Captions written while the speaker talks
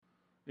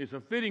It's a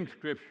fitting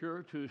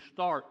scripture to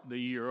start the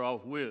year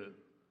off with.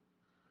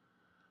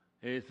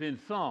 It's in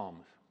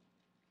Psalms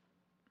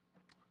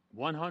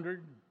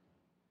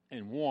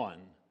 101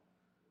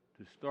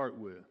 to start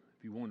with,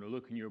 if you want to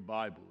look in your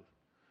Bibles.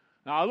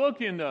 Now,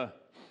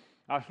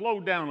 I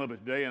slowed down a little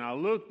bit today, and I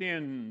looked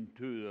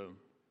into the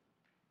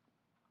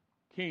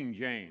King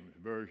James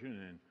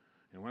Version,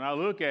 and when I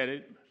look at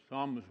it,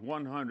 Psalms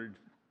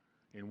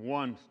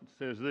 101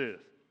 says this: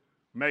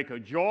 "Make a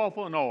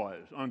joyful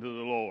noise unto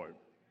the Lord,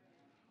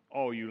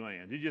 all you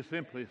lands." It just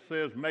simply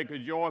says, make a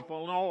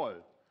joyful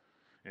noise.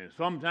 And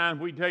sometimes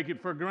we take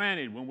it for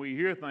granted when we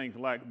hear things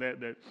like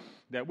that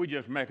we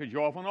just make a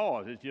joyful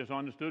noise. It's just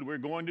understood we're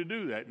going to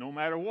do that no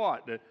matter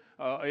what. That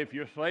if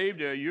you're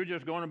saved, you're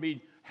just going to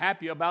be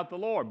happy about the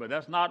Lord. But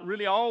that's not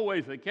really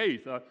always the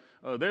case.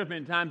 There's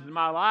been times in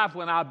my life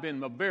when I've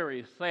been a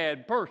very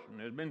sad person.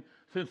 There's been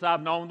since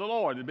I've known the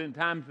Lord. There's been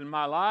times in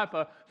my life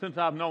since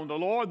I've known the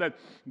Lord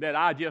that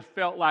I just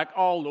felt like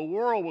all the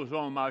world was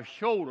on my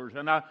shoulders,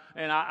 and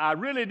I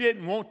really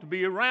didn't want to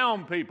be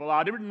around people.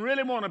 I didn't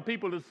really want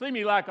people to see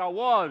me like I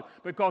was,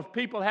 because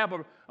people have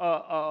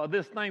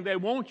this thing, they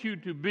want you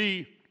to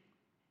be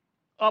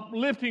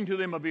uplifting to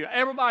them.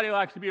 Everybody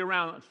likes to be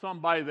around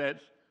somebody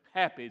that's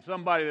happy,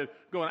 somebody that's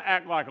going to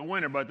act like a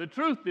winner. But the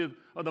truth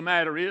of the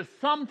matter is,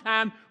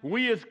 sometimes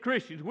we as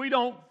Christians, we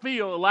don't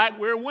feel like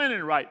we're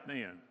winning right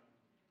then.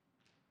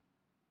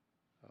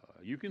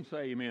 You can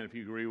say amen if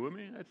you agree with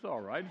me. That's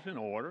all right. It's in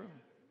order.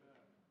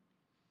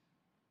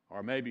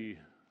 Or maybe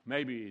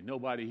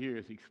nobody here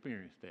has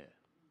experienced that.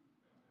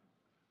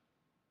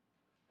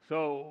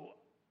 So,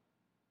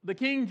 the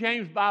King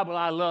James Bible,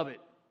 I love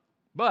it.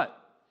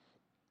 But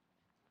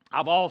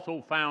I've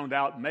also found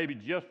out, maybe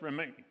just for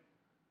me,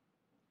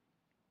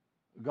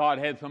 God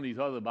had some of these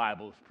other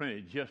Bibles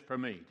printed just for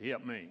me, to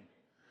help me.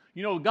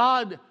 You know,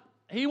 God,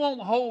 He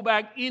won't hold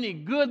back any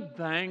good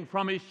thing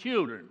from His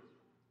children.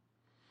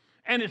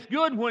 And it's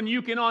good when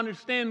you can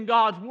understand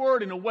God's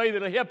Word in a way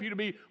that will help you to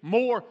be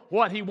more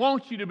what He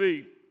wants you to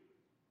be.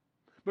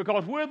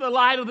 Because we're the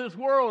light of this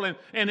world,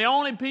 and the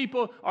only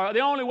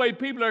way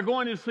people are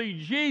going to see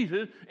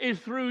Jesus is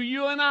through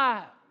you and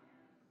I.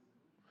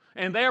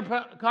 And their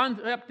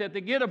concept that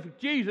they get of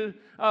Jesus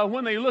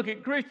when they look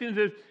at Christians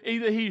is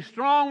either He's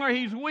strong or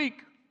He's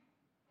weak.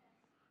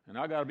 And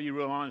I got to be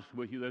real honest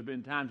with you. There's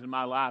been times in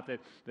my life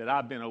that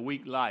I've been a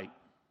weak light.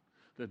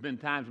 There's been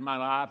times in my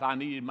life I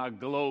needed my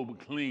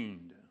globe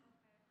cleaned.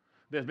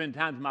 There's been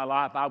times in my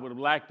life I would have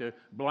liked to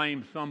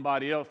blame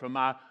somebody else for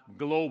my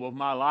globe of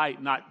my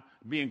light not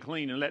being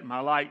clean and letting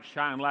my light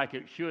shine like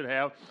it should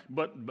have.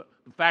 But the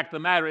fact of the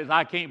matter is,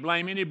 I can't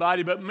blame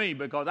anybody but me,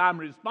 because I'm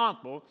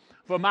responsible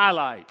for my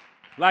light,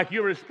 like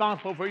you're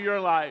responsible for your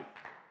life.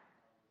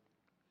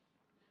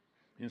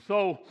 And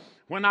so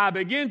when I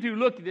begin to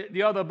look at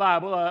the other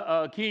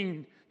Bible,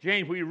 King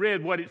James, we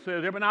read what it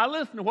says there, but now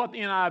listen to what the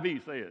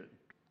NIV says.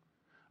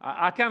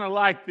 I kind of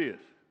like this.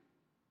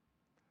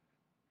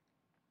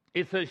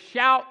 It says,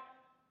 shout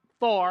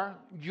for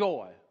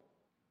joy.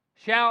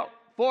 Shout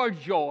for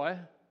joy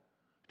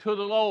to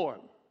the Lord.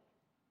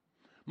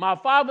 My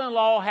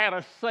father-in-law had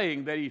a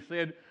saying that he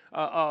said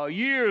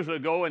years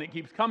ago, and it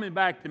keeps coming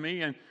back to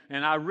me, and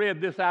I read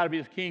this out of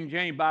his King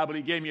James Bible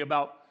he gave me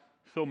about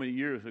so many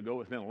years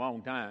ago. It's been a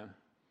long time.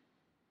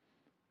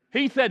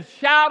 He said,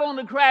 shout on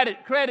the credit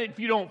if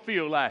you don't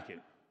feel like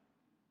it.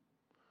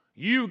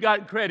 You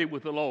got credit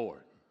with the Lord.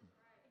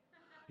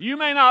 You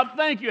may not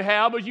think you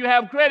have, but you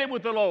have credit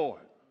with the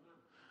Lord.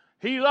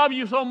 He loved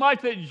you so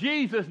much that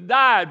Jesus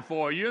died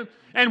for you.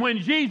 And when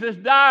Jesus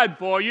died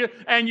for you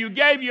and you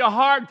gave your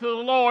heart to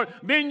the Lord,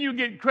 then you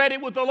get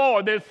credit with the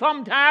Lord. There's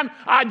sometimes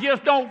I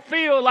just don't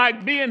feel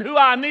like being who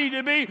I need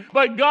to be,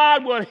 but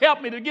God will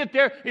help me to get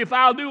there if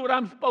I'll do what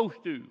I'm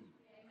supposed to. Amen.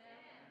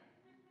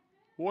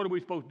 What are we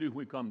supposed to do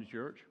when we come to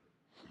church?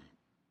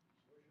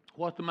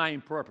 What's the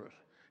main purpose?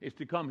 It's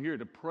to come here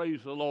to praise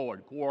the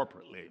Lord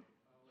corporately.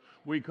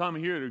 We come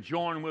here to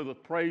join with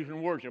praise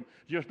and worship.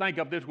 Just think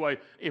of it this way.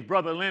 If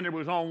Brother Leonard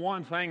was on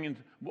one song and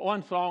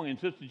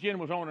Sister Jen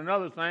was on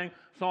another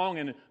song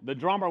and the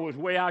drummer was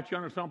way out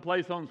yonder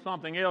someplace on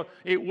something else,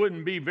 it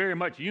wouldn't be very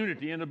much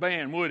unity in the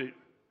band, would it?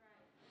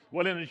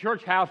 Well, in the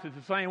church house, it's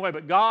the same way.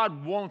 But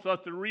God wants us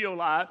to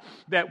realize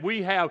that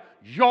we have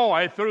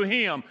joy through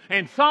Him.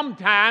 And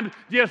sometimes,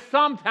 just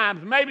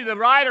sometimes, maybe the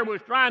writer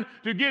was trying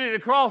to get it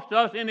across to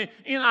us in the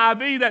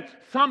NIV that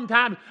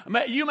sometimes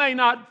you may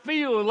not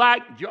feel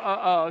like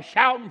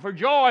shouting for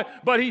joy,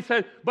 but he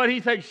said,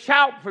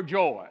 shout for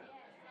joy.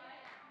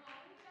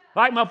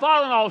 Like my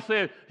father-in-law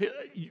said,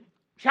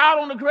 shout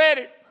on the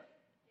credit.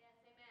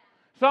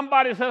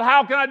 Somebody said,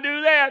 how can I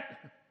do that?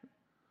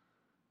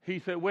 He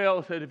said,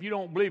 if you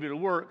don't believe it'll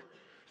work,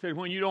 said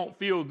when you don't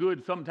feel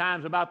good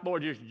sometimes about the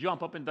Lord, just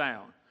jump up and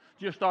down.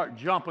 Just start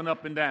jumping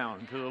up and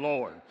down to the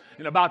Lord.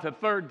 And about the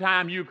third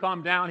time you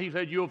come down, he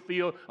said, you'll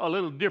feel a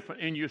little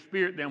different in your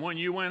spirit than when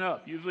you went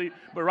up. You see?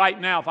 But right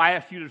now, if I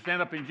asked you to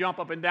stand up and jump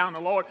up and down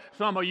the Lord,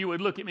 some of you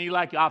would look at me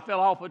like I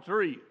fell off a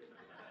tree.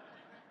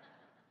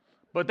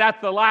 But that's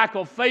the lack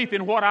of faith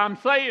in what I'm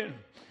saying.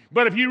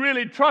 But if you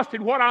really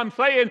trusted what I'm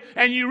saying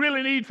and you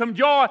really need some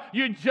joy,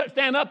 you'd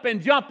stand up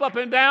and jump up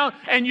and down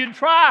and you'd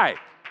try.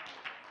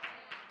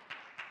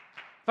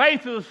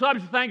 Faith is the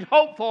substance of things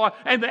hoped for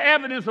and the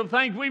evidence of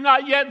things we've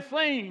not yet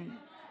seen.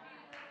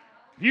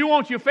 If you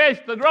want your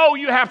faith to grow,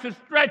 you have to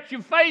stretch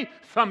your faith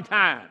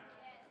sometime.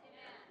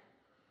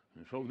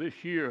 And so this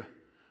year,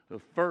 the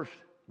first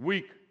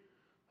week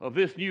of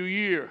this new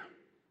year,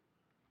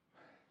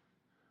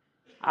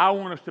 I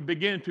want us to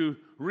begin to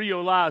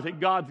realize that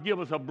God's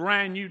given us a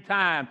brand new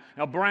time,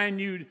 a brand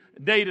new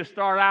day to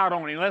start out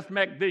on. And let's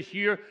make this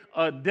year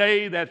a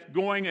day that's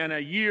going and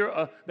a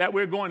year that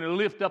we're going to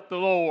lift up the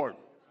Lord.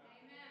 Amen.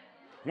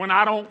 When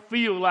I don't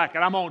feel like it,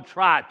 I'm going to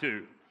try to.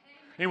 Amen.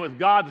 And with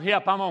God's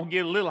help, I'm going to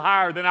get a little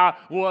higher than I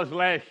was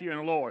last year in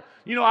the Lord.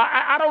 You know,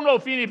 I don't know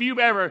if any of you have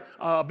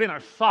ever been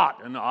a sot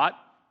or not.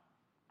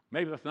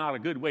 Maybe that's not a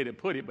good way to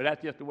put it, but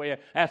that's just the way,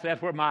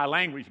 that's where my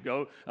language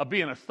goes, of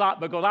being a sot,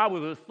 because I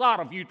was a sot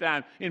a few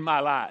times in my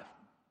life.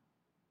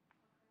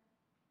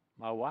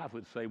 My wife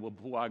would say, well,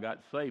 before I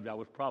got saved, I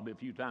was probably a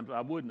few times I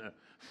wasn't a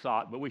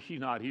sot, but she's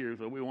not here,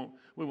 so we won't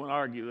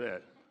argue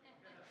that.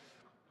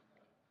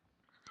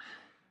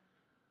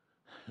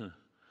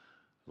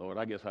 Lord,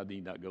 I guess I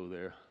need not go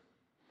there.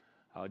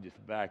 I'll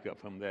just back up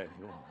from that.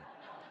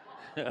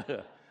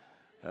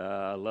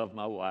 I love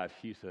my wife.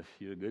 She's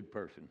a good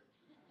person.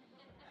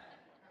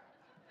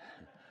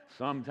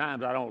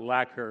 Sometimes I don't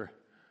like her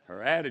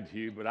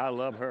attitude, but I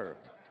love her.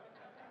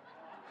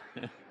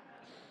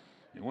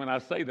 And when I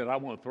say that, I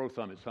want to throw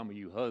something at some of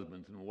you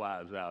husbands and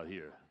wives out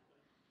here.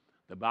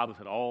 The Bible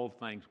said all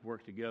things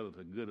work together for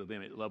the good of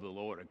them that love the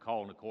Lord and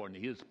called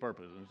according to His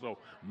purpose. And so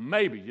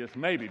maybe, just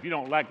maybe, if you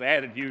don't like the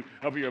attitude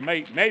of your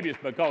mate, maybe it's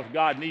because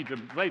God needs to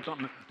say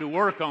something to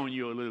work on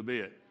you a little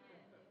bit.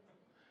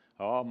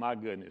 Oh, my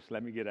goodness.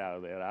 Let me get out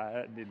of that.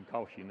 That didn't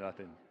cost you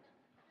nothing.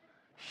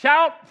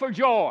 Shout for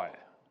joy.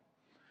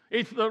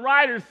 The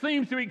writer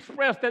seems to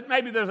express that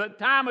maybe there's a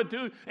time or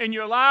two in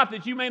your life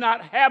that you may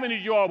not have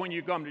any joy when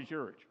you come to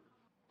church.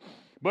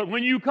 But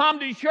when you come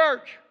to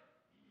church,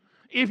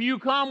 if you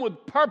come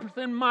with purpose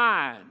in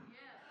mind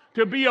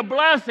to be a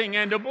blessing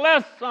and to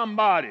bless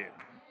somebody,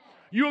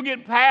 you'll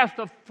get past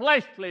the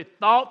fleshly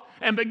thought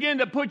and begin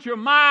to put your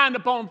mind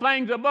upon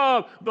things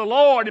above the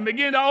Lord and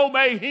begin to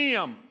obey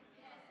Him.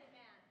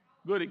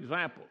 Good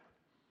example.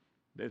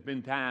 There's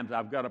been times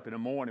I've got up in the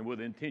morning with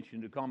the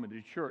intention to come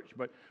into church,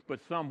 but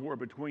somewhere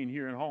between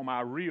here and home,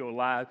 I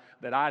realized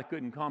that I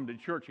couldn't come to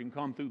church and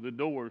come through the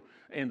door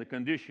in the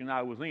condition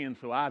I was in,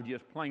 so I've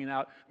just plain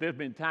out. There's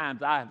been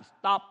times I have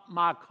stopped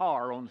my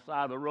car on the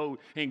side of the road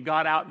and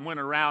got out and went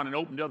around and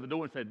opened the other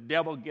door and said,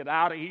 "Devil, get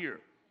out of here."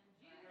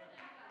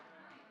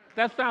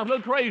 That sounds a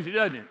little crazy,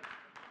 doesn't it?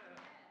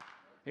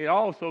 It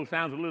also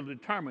sounds a little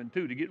determined,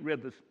 too, to get rid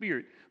of the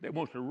spirit that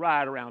wants to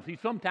ride around. See,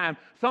 sometimes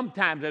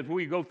as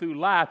we go through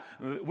life,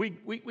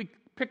 we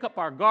pick up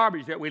our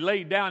garbage that we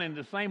laid down in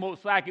the same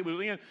old sack it was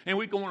in, and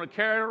we want to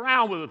carry it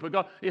around with us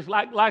because it's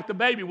like the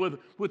baby with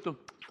the,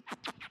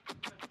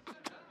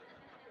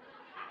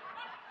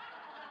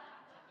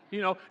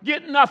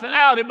 getting nothing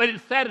out of it, but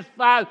it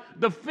satisfies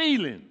the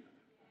feeling.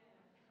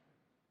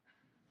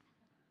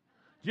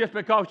 Just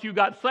because you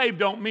got saved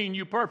don't mean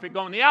you're perfect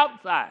on the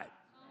outside.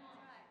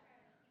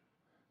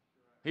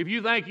 If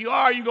you think you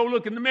are, you go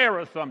look in the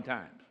mirror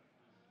sometimes.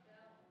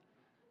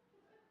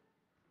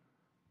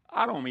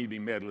 I don't mean to be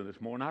meddling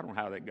this morning. I don't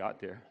know how that got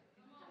there.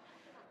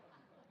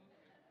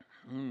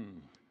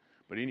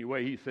 But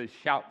anyway, he says,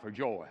 shout for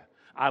joy.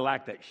 I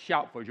like that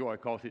shout for joy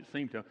because it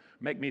seemed to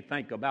make me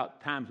think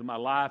about times in my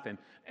life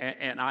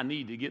and I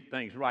need to get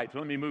things right. So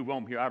let me move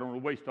on here. I don't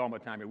want to waste all my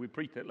time here. We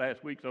preached that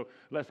last week, so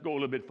let's go a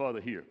little bit further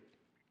here.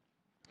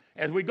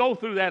 As we go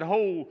through that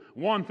whole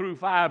 1 through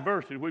 5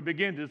 verses, we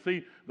begin to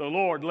see the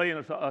Lord laying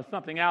us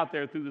something out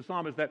there through the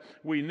psalmist that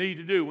we need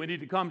to do. We need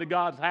to come to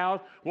God's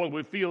house, whether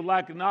we feel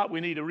like it or not. We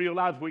need to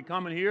realize if we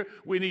come in here,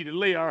 we need to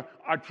lay our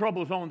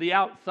troubles on the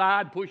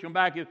outside, push them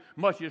back as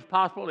much as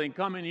possible, and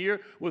come in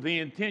here with the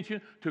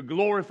intention to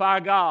glorify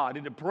God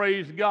and to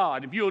praise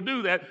God. If you'll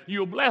do that,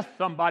 you'll bless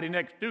somebody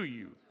next to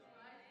you.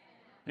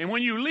 And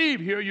when you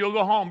leave here, you'll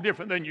go home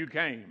different than you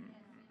came.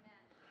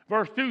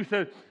 Verse 2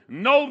 says,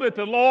 know that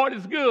the Lord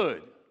is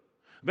good.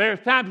 There's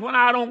times when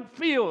I don't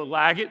feel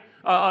like it,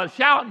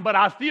 shouting, but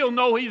I still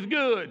know He's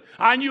good.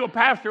 I knew a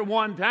pastor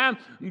one time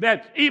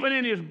that even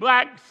in his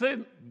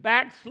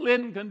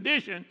backslidden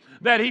condition,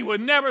 that he would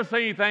never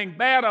say anything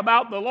bad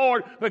about the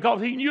Lord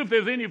because he knew if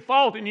there's any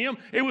fault in him,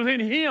 it was in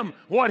him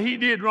what he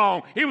did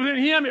wrong. It was in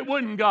him, it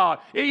wasn't God.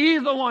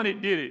 He's the one that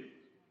did it.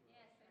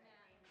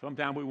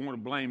 Sometimes we want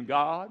to blame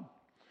God,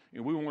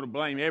 and we want to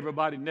blame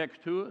everybody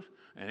next to us,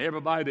 and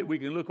everybody that we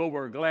can look over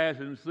our glass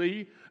and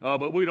see,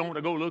 but we don't want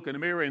to go look in the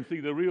mirror and see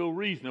the real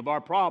reason of our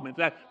problem. It's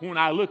that when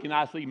I look and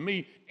I see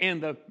me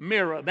in the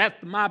mirror,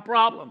 that's my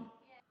problem.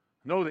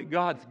 Know that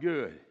God's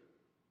good.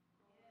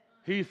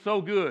 He's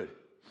so good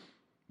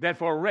that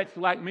for a wretch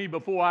like me,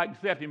 before I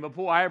accept Him,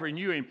 before I ever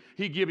knew Him,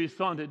 He gave His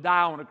Son to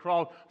die on the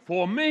cross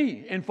for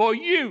me and for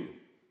you.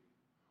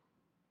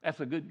 That's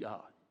a good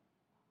God.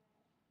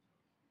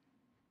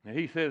 And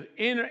he says,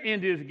 enter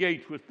into his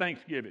gates with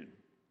thanksgiving.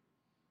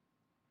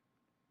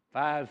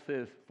 5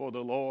 says, for the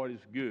Lord is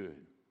good.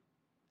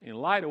 In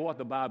light of what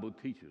the Bible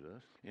teaches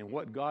us and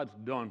what God's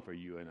done for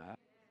you and I,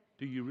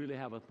 do you really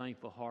have a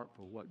thankful heart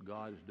for what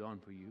God has done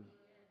for you?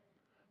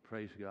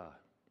 Praise God.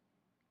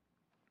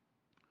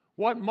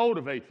 What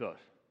motivates us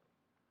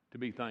to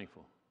be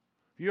thankful?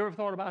 Have you ever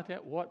thought about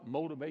that? What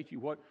motivates you?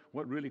 What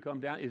really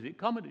comes down? Is it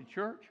coming to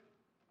church?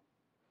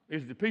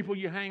 Is it the people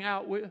you hang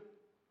out with?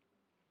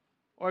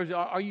 Or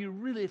are you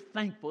really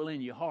thankful in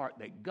your heart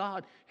that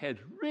God has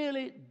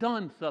really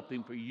done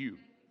something for you?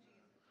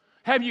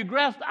 Have you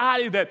grasped the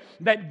idea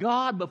that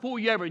God, before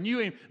you ever knew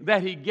him,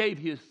 that he gave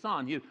his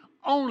son, his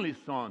only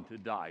son, to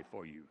die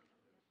for you?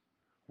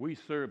 We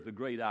serve the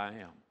great I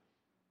am,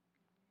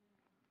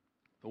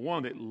 the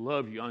one that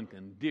loves you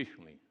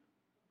unconditionally.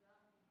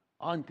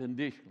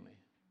 Unconditionally.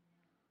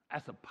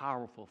 That's a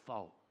powerful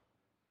thought.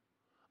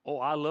 Oh,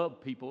 I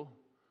love people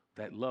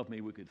that love me,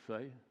 we could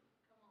say.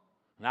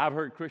 And I've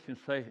heard Christians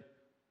say,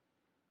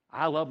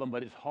 I love them,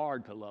 but it's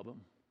hard to love them.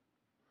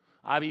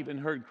 I've even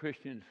heard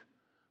Christians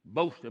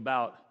boast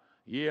about,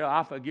 yeah,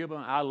 I forgive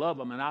them, I love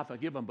them, and I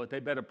forgive them, but they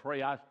better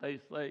pray I stay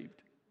saved.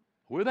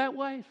 We're that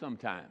way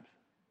sometimes.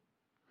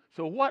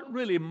 So what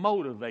really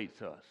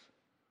motivates us?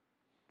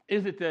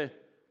 Is it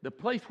the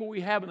place where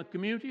we have in the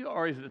community,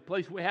 or is it the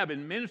place we have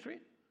in ministry?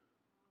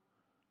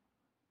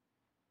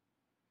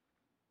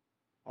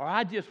 Or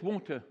I just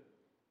want to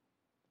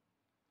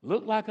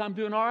look like I'm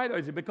doing all right, or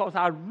is it because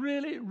I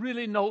really,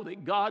 really know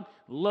that God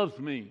loves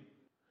me?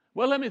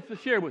 Well, let me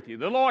share with you.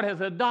 The Lord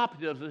has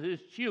adopted us as his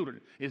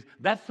children.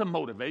 That's some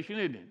motivation,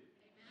 isn't it?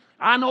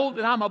 I know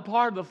that I'm a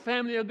part of the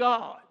family of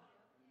God.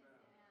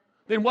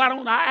 Then why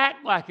don't I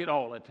act like it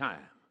all the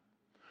time?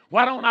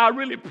 Why don't I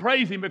really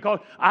praise him? Because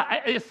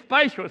it's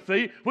special,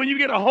 see, when you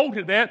get a hold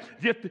of that,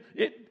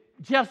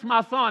 just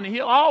my son, and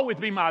he'll always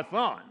be my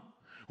son.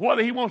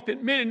 Whether he wants to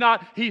admit it or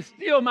not, he's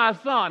still my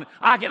son.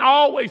 I can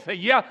always say,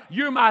 yeah,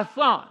 you're my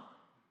son.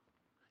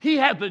 He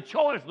has the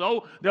choice,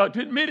 though, to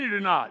admit it or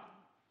not.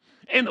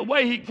 And the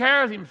way he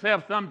carries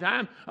himself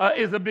sometimes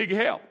is a big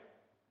help.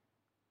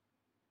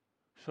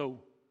 So,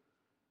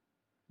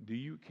 do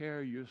you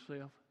carry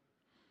yourself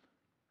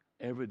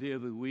every day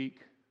of the week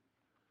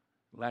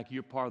like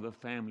you're part of the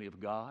family of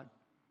God?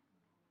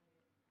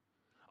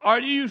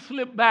 Or do you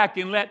slip back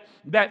and let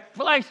that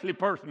fleshly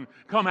person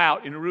come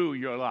out and rule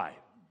your life?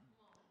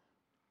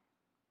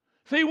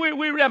 See,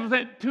 we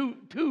represent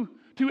two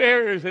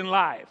areas in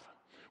life.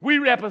 We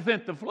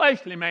represent the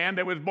fleshly man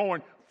that was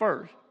born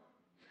first,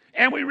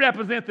 and we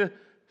represent the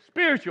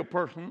spiritual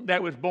person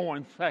that was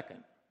born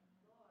second.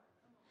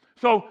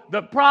 So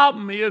the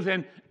problem is,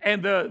 and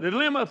the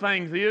dilemma of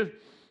things is,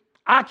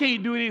 I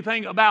can't do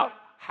anything about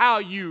how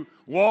you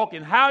walk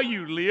and how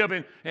you live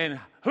and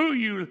who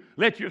you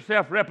let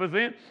yourself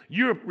represent.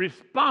 You're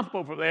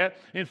responsible for that.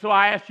 And so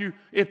I ask you,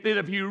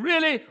 if you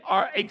really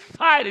are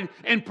excited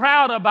and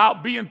proud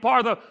about being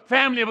part of the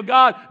family of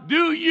God,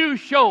 do you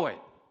show it?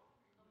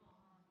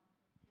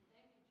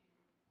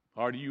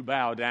 Or do you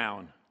bow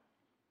down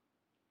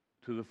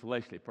to the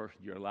fleshly person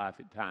in your life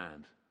at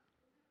times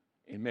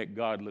and make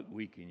God look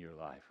weak in your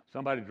life?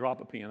 Somebody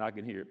drop a pen. I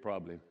can hear it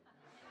probably.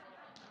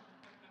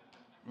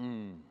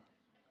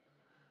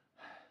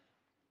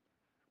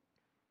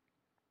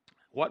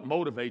 What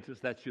motivates us,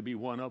 that should be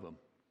one of them,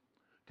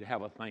 to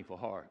have a thankful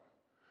heart.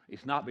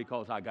 It's not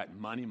because I got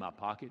money in my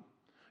pocket.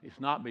 It's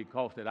not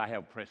because that I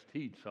have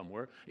prestige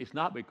somewhere. It's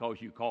not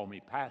because you call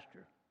me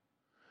pastor.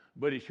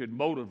 But it should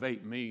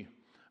motivate me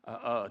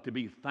to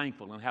be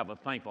thankful and have a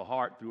thankful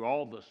heart through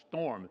all the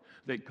storm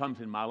that comes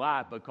in my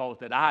life, because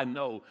that I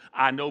know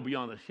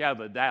beyond a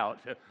shadow of a doubt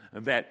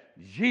that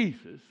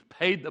Jesus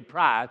paid the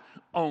price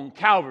on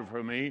Calvary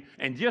for me.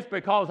 And just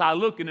because I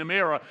look in the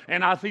mirror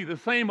and I see the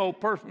same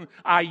old person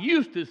I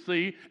used to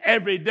see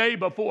every day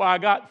before I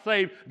got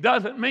saved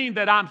doesn't mean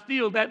that I'm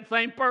still that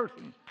same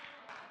person.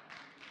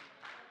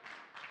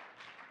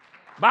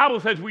 The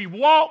Bible says we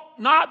walk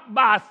not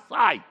by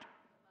sight.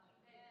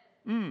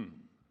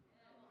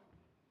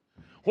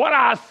 What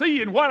I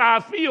see and what I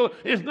feel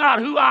is not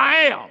who I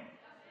am.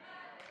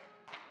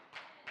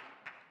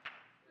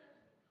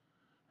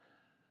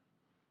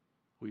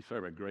 We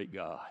serve a great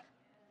God.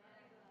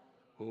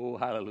 Oh,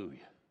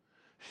 hallelujah.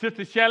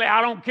 Sister Shelley,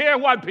 I don't care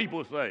what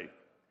people say.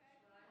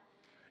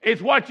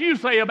 It's what you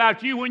say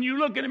about you when you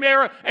look in the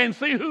mirror and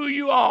see who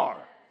you are.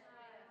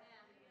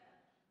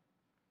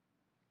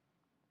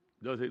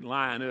 Does it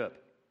line up?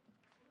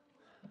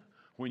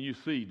 When you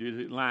see, does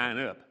it line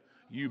up?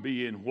 You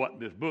be in what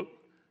this book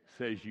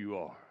says you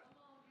are.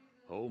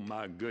 Oh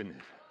my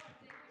goodness.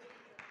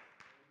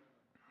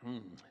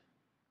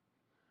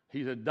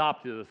 He's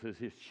adopted us as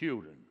his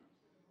children.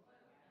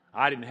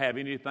 I didn't have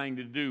anything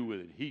to do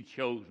with it. He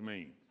chose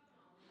me.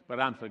 But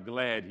I'm so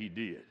glad he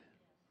did.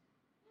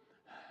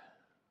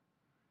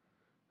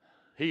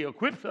 He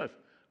equips us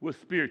with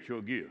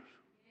spiritual gifts.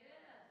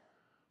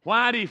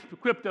 Why did he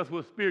equip us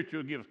with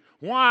spiritual gifts?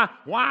 Why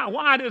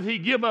does he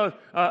give us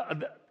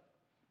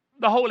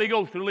the Holy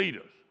Ghost to lead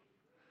us?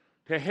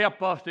 to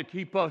help us, to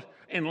keep us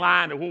in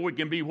line to where we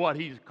can be what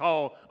He's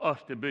called us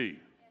to be.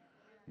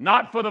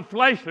 Not for the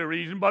fleshly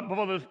reason, but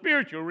for the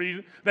spiritual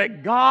reason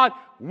that God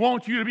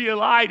wants you to be a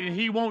light, and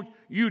He wants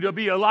you to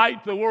be a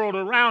light to the world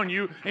around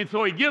you. And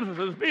so He gives us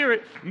a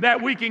spirit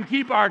that we can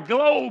keep our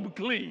globe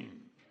clean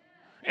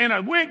and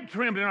a wick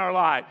trimmed in our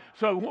life.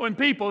 So when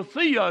people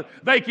see us,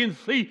 they can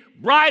see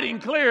bright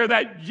and clear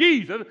that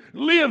Jesus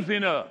lives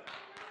in us.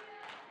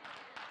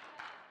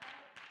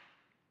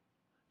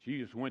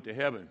 Jesus went to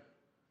heaven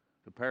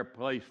to prepare a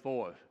place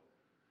for us,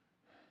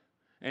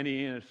 and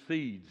He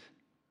intercedes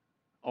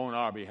on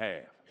our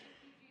behalf.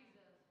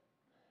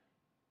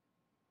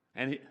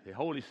 And the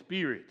Holy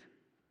Spirit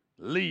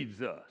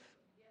leads us.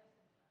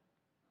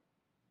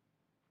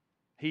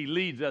 He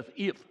leads us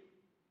if,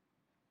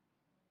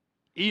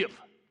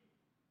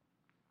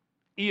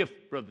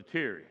 Brother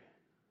Terry,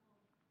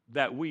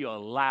 that we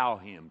allow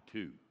Him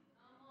to.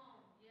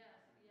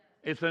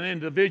 It's an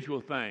individual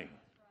thing.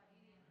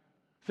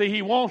 See,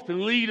 He wants to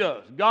lead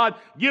us. God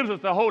gives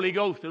us the Holy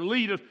Ghost to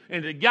lead us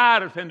and to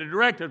guide us and to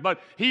direct us, but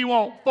He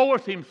won't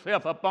force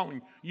Himself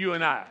upon you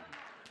and I.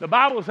 The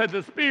Bible says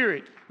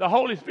the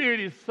Holy Spirit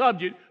is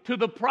subject to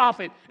the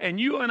prophet, and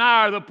you and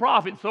I are the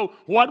prophet. So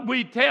what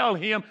we tell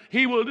Him,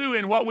 He will do,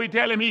 and what we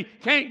tell Him He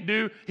can't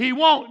do, He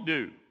won't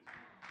do.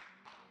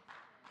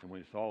 And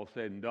when it's all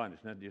said and done,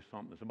 it's not just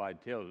something somebody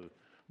tells us,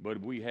 but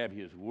we have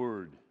His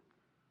word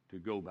to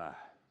go by.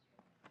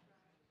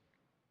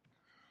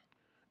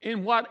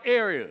 In what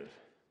areas,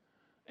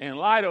 in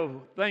light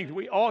of things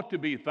we ought to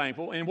be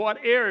thankful, in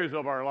what areas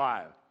of our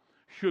life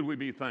should we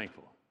be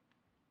thankful?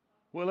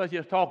 Well, let's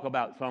just talk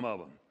about some of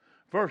them.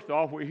 First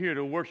off, we're here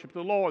to worship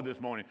the Lord this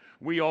morning.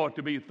 We ought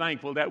to be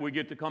thankful that we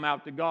get to come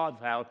out to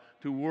God's house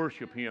to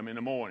worship Him in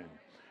the morning.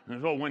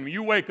 And so when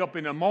you wake up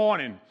in the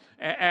morning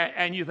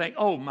and you think,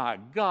 oh my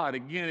God,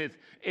 again,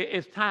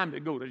 it's time to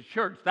go to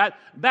church.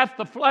 That's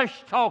the flesh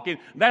talking.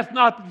 That's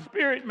not the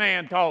spirit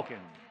man talking.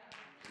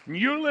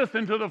 You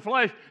listen to the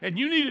flesh, and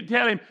you need to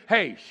tell him,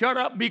 hey, shut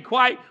up, be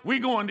quiet, we're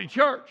going to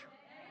church.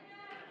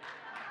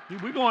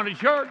 We're going to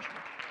church.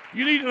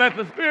 You need to let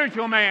the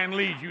spiritual man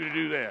lead you to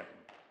do that.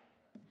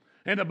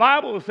 And the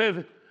Bible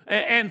says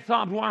in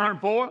Psalms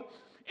 104,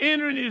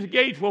 entering His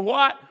gates with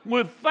what?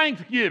 With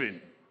thanksgiving.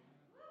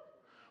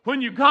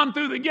 When you come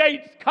through the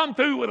gates, come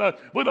through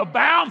with a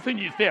bounce in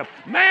your step.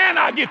 Man,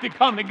 I get to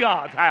come to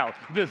God's house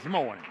this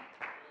morning.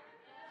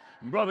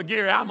 Brother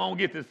Gary, I'm going to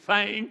get to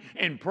sing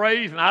and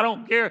praise, and I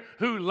don't care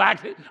who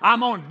likes it. I'm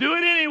going to do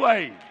it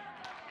anyway.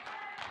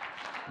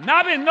 And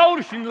I've been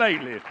noticing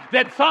lately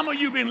that some of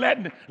you have been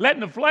letting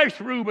the flesh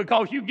rule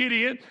because you get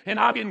in, and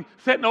I've been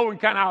sitting over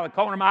and kind of out of the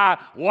corner of my eye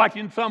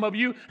watching some of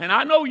you, and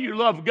I know you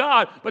love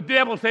God, but the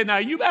devil said, now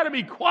you better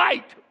be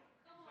quiet.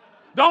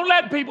 Don't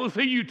let people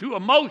see you too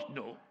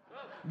emotional.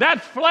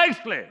 That's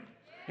fleshly.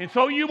 And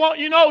so you want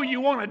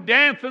to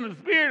dance in the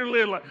spirit a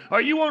little,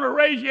 or you want to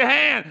raise your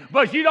hand,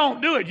 but you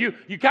don't do it.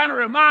 You kind of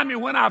remind me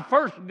when I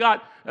first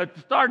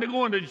started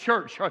going to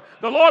church.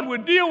 The Lord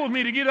would deal with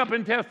me to get up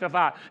and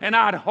testify, and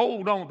I'd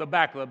hold on to the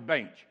back of the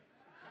bench.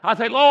 I'd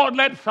say, Lord,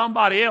 let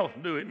somebody else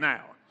do it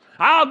now.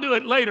 I'll do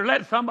it later.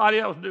 Let somebody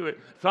else do it.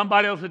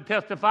 Somebody else would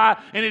testify,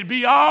 and it'd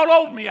be all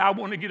over me. I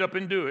want to get up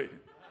and do it.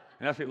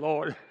 And I say,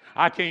 Lord,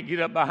 I can't get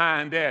up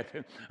behind that.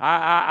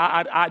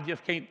 I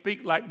just can't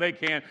speak like they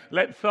can.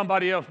 Let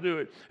somebody else do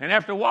it. And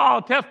after a while,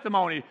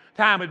 testimony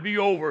time would be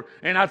over.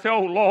 And I'd say,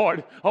 oh,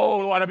 Lord,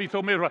 I'd be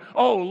so miserable.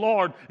 Oh,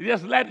 Lord,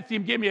 just let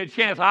Him give me a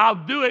chance. I'll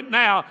do it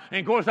now.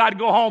 And, of course, I'd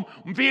go home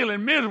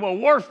feeling miserable,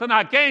 worse than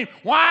I came.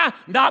 Why?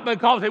 Not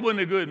because it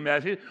wasn't a good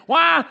message.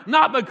 Why?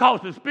 Not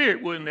because the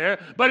Spirit wasn't there,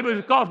 but it was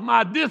because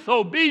my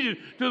disobedience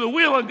to the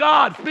will of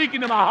God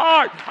speaking to my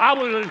heart. I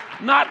was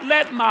not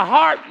letting my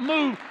heart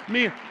move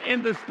me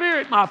in the Spirit.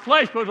 My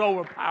flesh was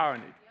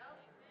overpowering it.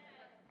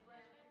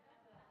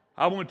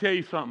 I want to tell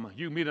you something.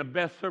 You can be the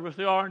best service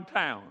there are in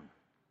town,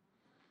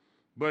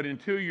 but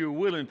until you're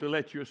willing to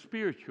let your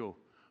spiritual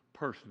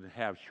person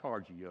have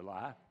charge of your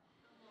life,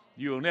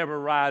 you'll never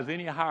rise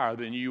any higher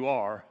than you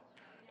are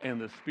in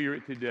the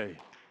Spirit today.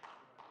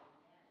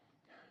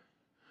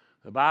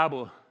 The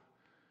Bible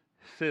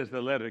says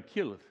the letter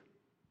killeth,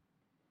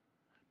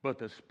 but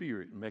the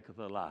Spirit maketh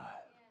alive.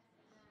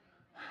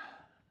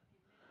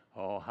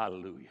 Oh,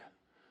 hallelujah.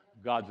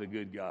 God's a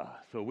good God.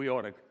 So we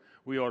ought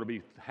to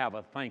have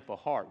a thankful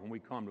heart when we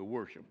come to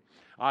worship.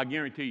 I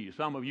guarantee you,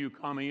 some of you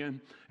come in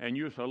and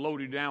you're so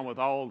loaded down with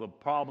all the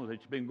problems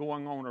that's been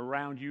going on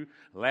around you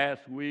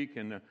last week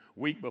and the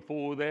week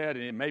before that,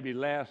 and maybe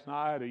last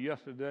night or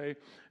yesterday.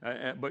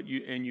 But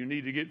you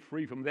need to get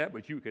free from that,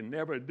 but you can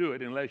never do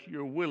it unless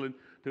you're willing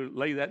to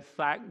lay that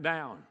sack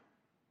down.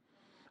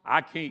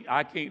 I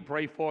can't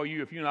pray for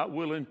you if you're not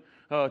willing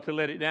to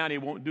let it down.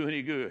 It won't do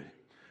any good.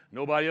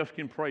 Nobody else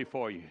can pray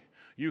for you.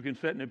 You can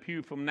sit in the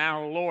pew from now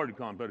till the Lord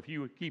comes. But if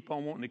you keep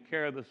on wanting to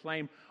carry the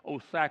same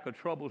old sack of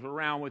troubles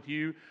around with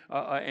you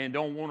and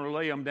don't want to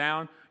lay them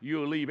down,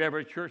 you'll leave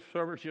every church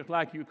service just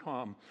like you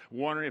come,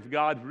 wondering if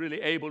God's really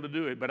able to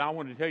do it. But I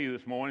want to tell you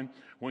this morning,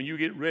 when you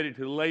get ready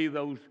to lay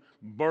those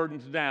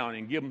burdens down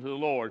and give them to the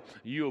Lord,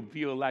 you'll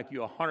feel like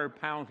you're 100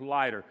 pounds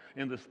lighter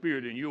in the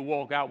spirit, and you'll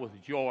walk out with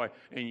joy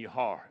in your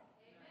heart.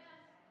 Amen.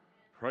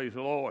 Praise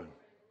the Lord.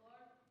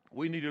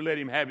 We need to let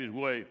him have his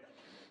way.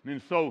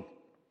 And so,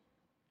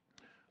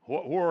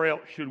 where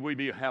else should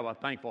we have a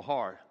thankful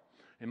heart?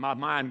 And my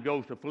mind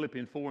goes to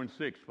Philippians 4 and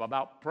 6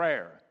 about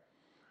prayer.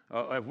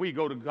 If we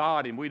go to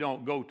God and we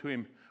don't go to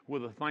him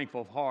with a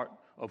thankful heart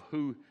of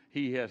who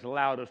he has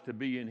allowed us to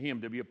be in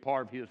him, to be a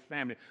part of his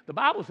family. The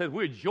Bible says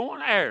we're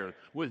joint heirs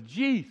with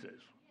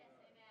Jesus.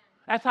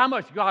 That's how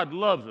much God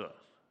loves us.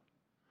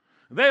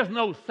 There's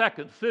no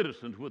second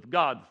citizens with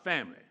God's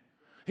family.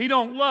 He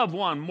don't love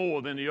one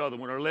more than the other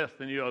one or less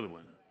than the other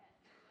one.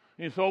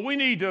 And so we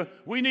need to,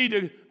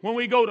 when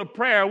we go to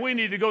prayer, we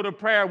need to go to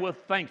prayer with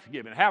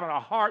thanksgiving, having a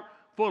heart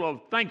full of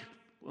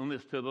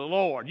thankfulness to the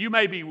Lord. You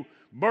may be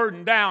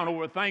burdened down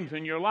over things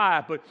in your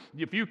life, but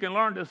if you can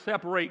learn to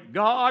separate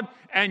God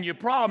and your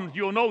problems,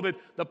 you'll know that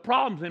the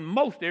problems in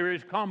most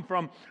areas come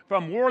from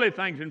worldly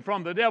things and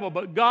from the devil,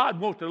 but God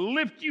wants to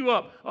lift you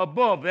up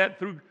above that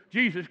through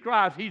Jesus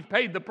Christ. He's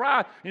paid the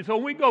price. And so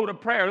when we go to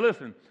prayer,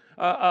 listen,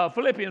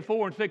 Philippians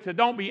 4 and 6 said,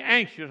 don't be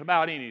anxious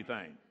about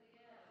anything.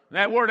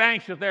 That word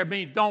anxious there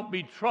means don't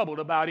be troubled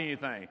about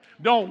anything.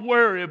 Don't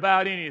worry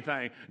about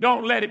anything.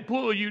 Don't let it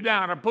pull you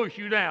down or push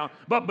you down.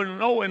 But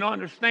know and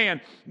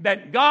understand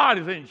that God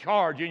is in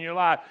charge in your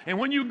life. And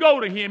when you go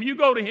to him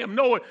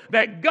knowing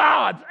that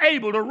God's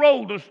able to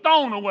roll the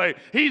stone away.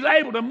 He's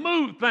able to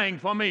move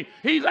things for me.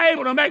 He's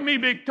able to make me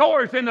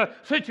victorious in the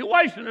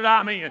situation that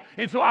I'm in.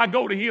 And so I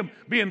go to him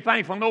being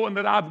thankful, knowing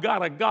that I've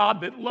got a God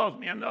that loves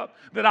me enough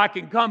that I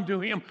can come to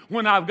him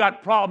when I've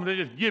got problems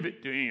and just give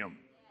it to him.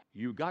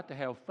 You've got to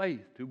have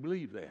faith to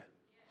believe that.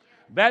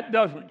 That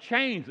doesn't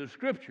change the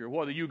scripture,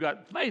 whether you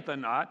got faith or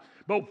not.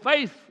 But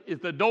faith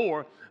is the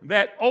door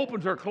that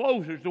opens or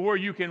closes to where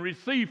you can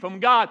receive from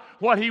God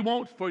what he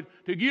wants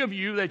to give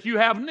you that you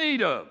have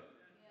need of.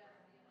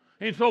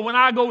 And so when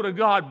I go to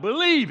God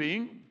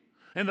believing,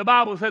 and the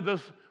Bible said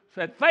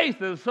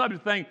faith is the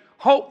subject thing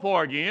hoped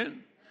for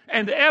again,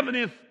 and the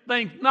evidence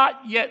things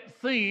not yet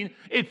seen.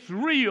 It's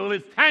real,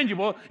 it's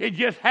tangible, it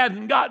just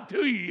hasn't got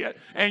to you yet.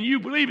 And you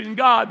believe in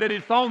God that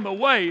it's on the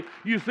way.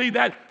 You see,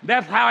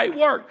 that's how it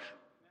works.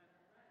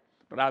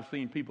 But I've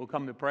seen people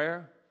come to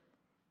prayer,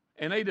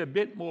 and they'd a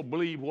bit more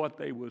believe what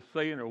they was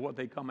saying or what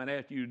they come and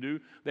ask you to do,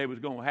 that was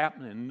going to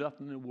happen, and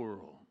nothing in the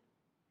world.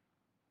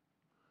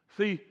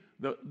 See,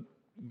 the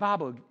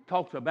Bible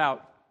talks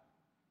about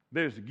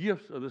there's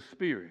gifts of the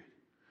Spirit,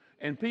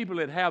 and people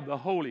that have the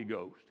Holy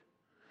Ghost,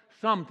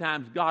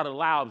 sometimes God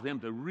allows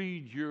them to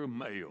read your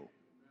mail.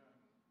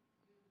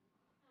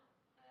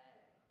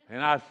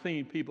 And I've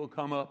seen people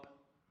come up,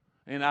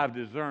 and I've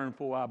discerned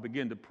before I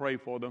begin to pray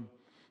for them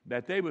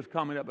that they was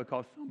coming up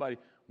because somebody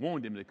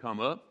wanted them to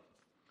come up,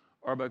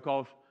 or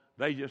because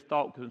they just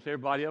thought since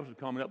everybody else was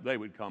coming up, they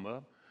would come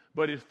up.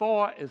 But as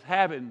far as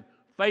having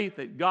faith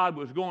that God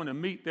was going to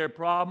meet their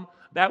problem,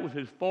 that was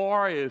as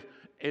far as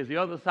the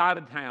other side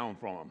of town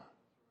from them.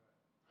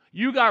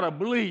 You got to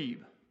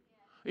believe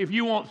if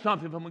you want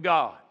something from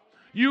God.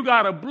 You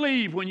got to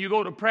believe when you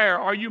go to prayer,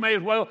 or you may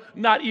as well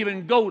not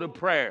even go to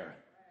prayer.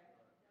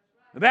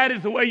 That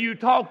is the way you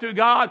talk to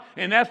God,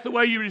 and that's the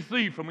way you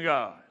receive from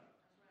God.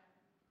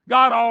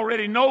 God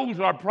already knows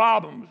our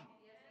problems,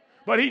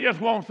 but he just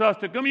wants us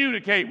to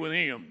communicate with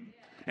him.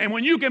 And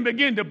when you can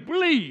begin to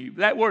believe,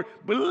 that word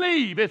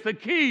believe, it's the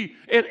key,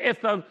 it's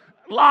the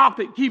lock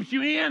that keeps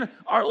you in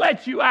or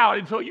lets you out.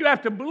 And so you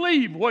have to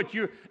believe what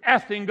you're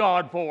asking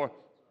God for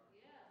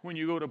when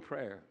you go to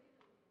prayer.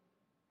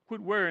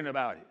 Quit worrying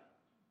about it.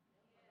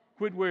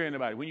 Quit worrying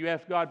about it. When you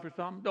ask God for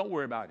something, don't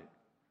worry about it.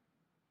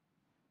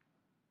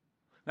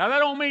 Now, that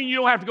don't mean you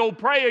don't have to go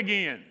pray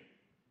again.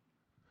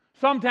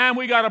 Sometimes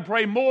we got to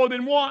pray more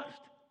than once.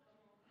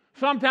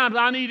 Sometimes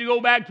I need to go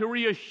back to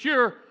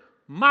reassure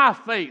my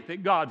faith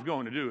that God's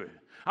going to do it.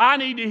 I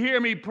need to hear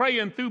me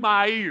praying through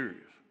my ears.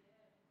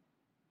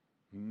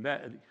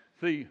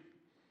 We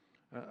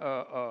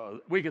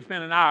can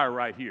spend an hour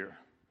right here.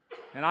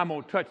 And I'm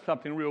going to touch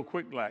something real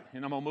quick,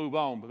 and I'm going to move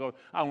on because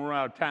I don't run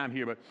out of time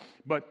here.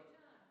 But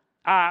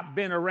I've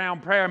been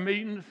around prayer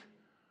meetings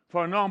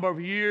for a number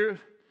of years,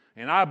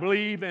 and I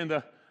believe in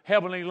the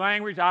heavenly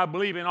language. I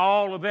believe in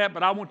all of that,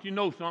 but I want you to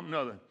know something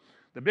other.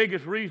 The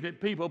biggest reason that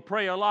people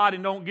pray a lot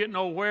and don't get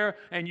nowhere,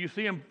 and you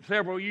see them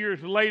several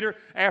years later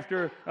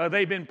after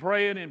they've been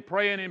praying and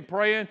praying and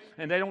praying,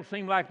 and they don't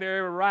seem like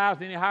they're ever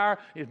rising any higher,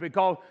 is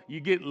because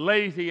you get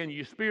lazy in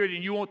your spirit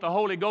and you want the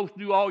Holy Ghost to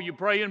do all your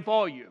praying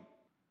for you.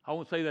 I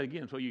won't say that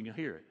again so you can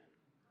hear it.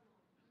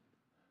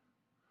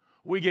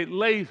 We get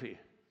lazy,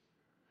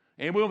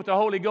 and we want the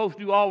Holy Ghost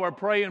to do all our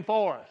praying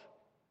for us.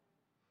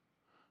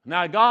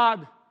 Now,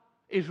 God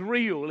is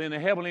real in the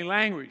heavenly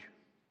language,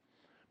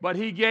 but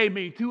he gave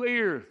me 2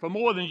 ears for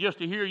more than just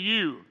to hear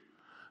you.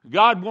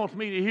 God wants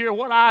me to hear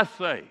what I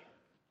say.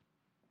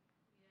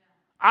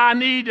 I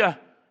need to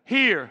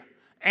hear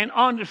and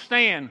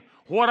understand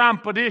what I'm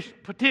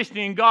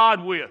petitioning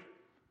God with.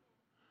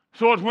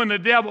 So as when the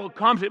devil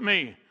comes at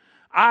me,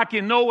 I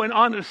can know and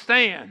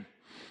understand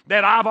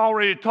that I've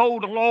already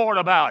told the Lord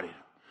about it.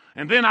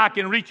 And then I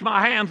can reach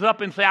my hands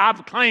up and say,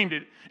 I've claimed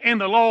it in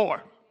the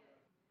Lord.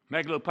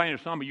 Make it a little plainer.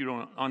 Some of you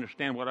don't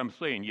understand what I'm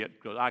saying yet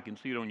because I can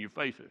see it on your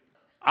faces.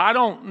 I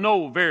don't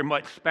know very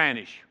much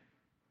Spanish.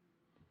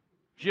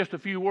 Just a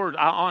few words.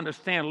 I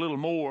understand a little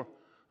more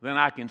than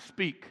I can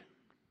speak.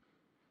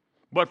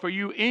 But for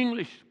you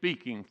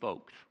English-speaking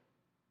folks,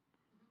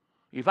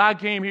 if I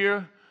came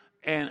here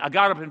and I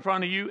got up in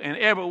front of you and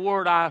every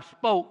word I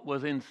spoke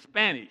was in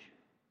Spanish,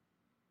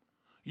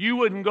 you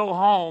wouldn't go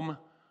home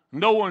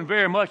knowing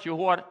very much of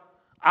what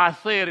I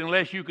said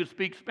unless you could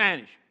speak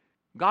Spanish.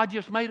 God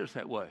just made us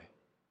that way.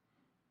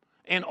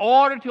 In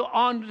order to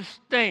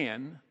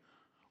understand,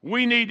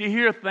 we need to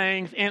hear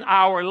things in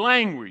our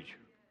language.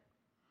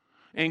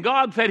 And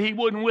God said He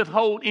wouldn't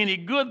withhold any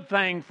good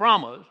thing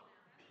from us.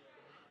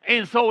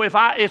 And so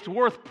it's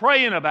worth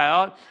praying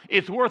about,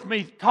 it's worth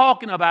me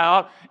talking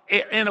about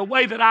in a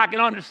way that I can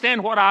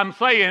understand what I'm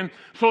saying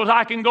so as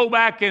I can go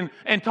back and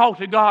talk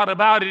to God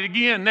about it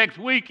again next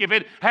week if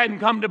it hadn't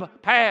come to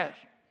pass.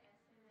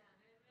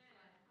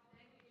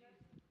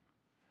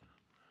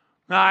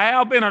 Now, I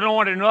have been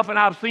anointed enough, and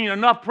I've seen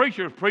enough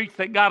preachers preach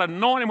that got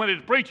anointed when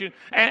it's preaching,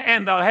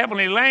 and the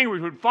heavenly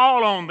language would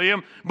fall on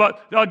them.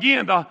 But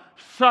again, the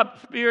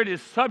Spirit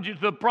is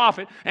subject to the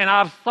prophet, and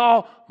I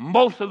saw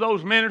most of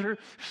those ministers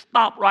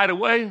stop right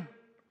away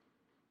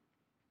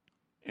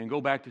and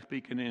go back to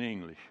speaking in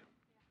English.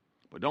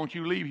 But don't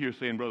you leave here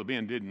saying, Brother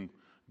Ben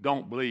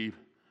don't believe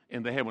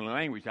in the heavenly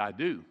language. I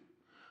do.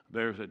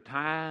 There's a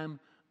time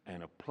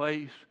and a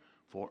place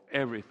for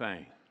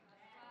everything.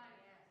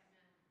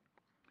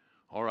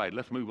 All right,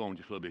 let's move on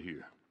just a little bit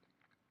here.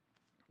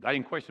 If I have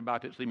any question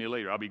about that, see me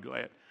later. I'll be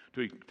glad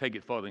to take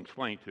it further and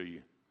explain to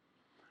you.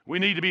 We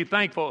need to be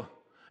thankful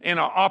in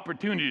our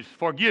opportunities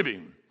for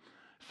giving.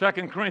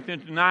 2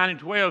 Corinthians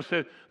 9:12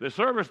 says, the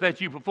service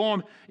that you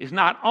perform is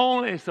not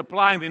only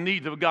supplying the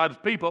needs of God's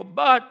people,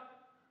 but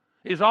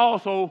is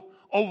also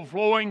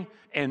overflowing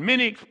in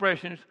many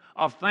expressions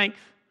of thanks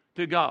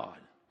to God.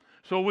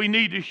 So we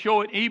need to show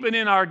it even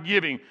in our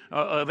giving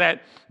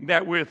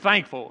that we're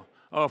thankful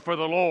for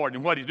the Lord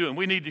and what He's doing.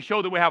 We need to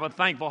show that we have a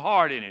thankful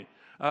heart in it.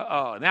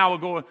 Now we'll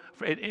go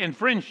in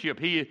friendship.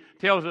 He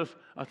tells us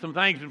some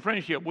things in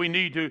friendship. We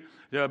need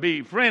to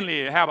be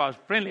friendly, have a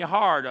friendly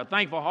heart, a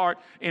thankful heart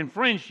in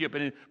friendship.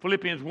 And in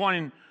Philippians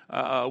 1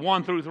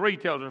 through 3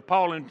 tells us,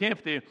 Paul and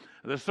Timothy,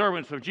 the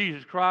servants of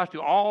Jesus Christ,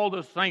 to all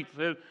the saints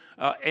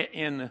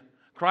in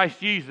Christ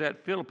Jesus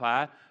at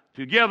Philippi,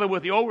 together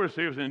with the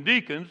overseers and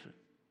deacons.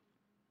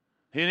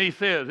 And he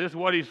says, this is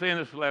what he said in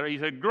this letter. He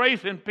said,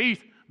 grace and peace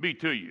be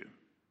to you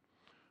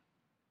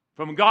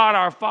from God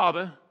our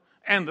Father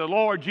and the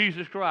Lord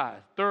Jesus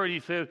Christ. Third, he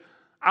says,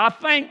 I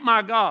thank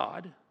my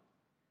God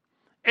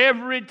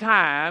every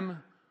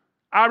time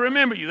I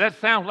remember you. That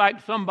sounds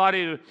like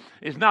somebody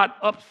is not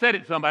upset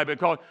at somebody,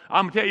 because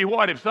I'm going to tell you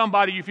what, if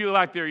somebody you feel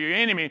like they're your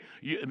enemy,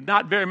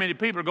 not very many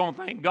people are going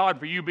to thank God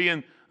for you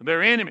being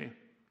their enemy.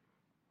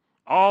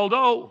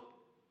 Although,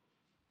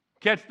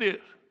 catch this,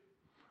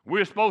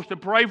 we're supposed to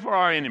pray for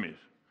our enemies.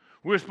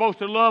 We're supposed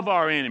to love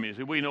our enemies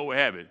if we know we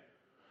have it.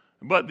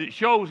 But it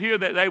shows here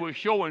that they were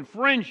showing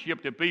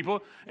friendship to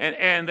people,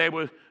 and they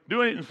were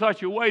doing it in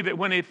such a way that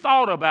when they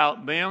thought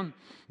about them,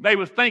 they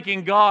was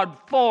thanking God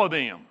for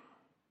them.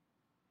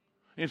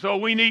 And so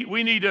we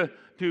need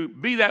to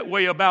be that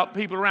way about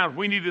people around us.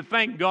 We need to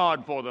thank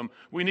God for them.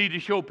 We need to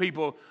show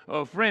people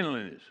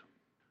friendliness.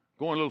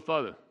 Going a little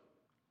further.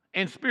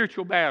 In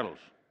spiritual battles,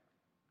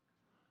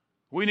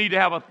 we need to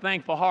have a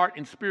thankful heart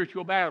in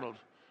spiritual battles.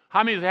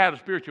 How many has had a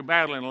spiritual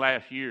battle in the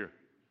last year?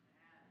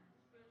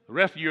 The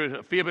rest of you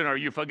are fibbing or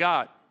you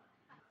forgot.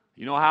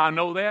 You know how I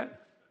know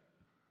that?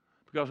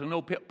 Because there's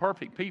no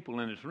perfect people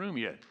in this room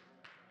yet.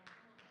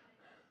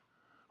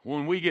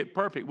 When we get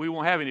perfect, we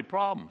won't have any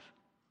problems.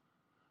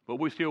 But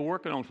we're still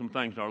working on some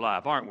things in our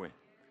life, aren't we?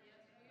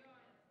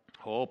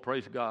 Oh,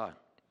 praise God.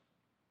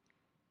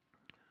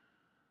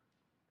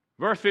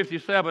 Verse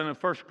 57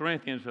 of 1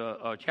 Corinthians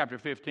chapter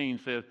 15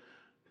 says,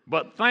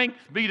 but thanks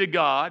be to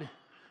God,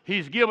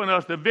 He's given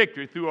us the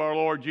victory through our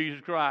Lord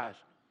Jesus Christ.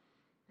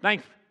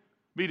 Thanks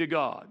be to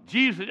God.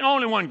 Jesus is the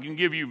only one who can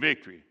give you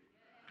victory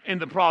in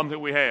the problems that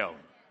we have.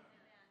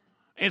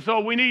 And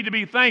so we need to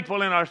be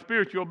thankful in our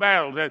spiritual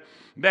battles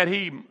that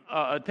He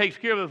takes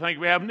care of the things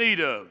we have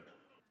need of.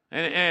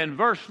 And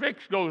verse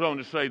 6 goes on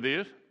to say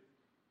this.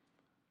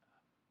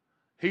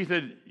 He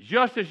said,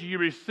 just as you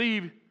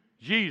receive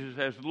Jesus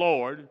as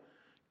Lord,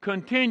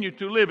 continue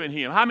to live in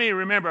Him. How many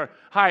remember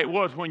how it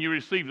was when you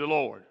received the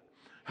Lord?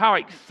 How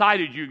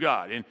excited you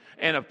got. And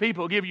if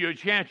people give you a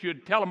chance,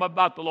 you'd tell them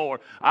about the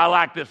Lord. I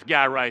like this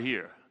guy right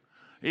here.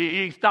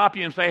 He'd stop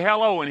you and say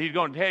hello, and he's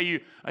going to tell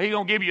you, he's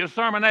going to give you a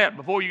sermonette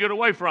before you get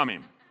away from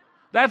him.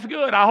 That's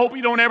good. I hope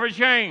you don't ever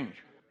change.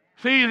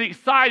 See, he's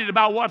excited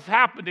about what's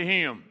happened to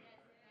him.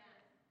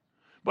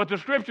 But the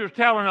Scripture's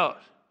telling us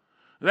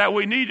that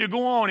we need to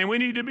go on, and we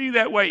need to be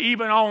that way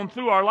even on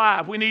through our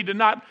life. We need to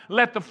not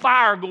let the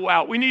fire go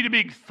out. We need to be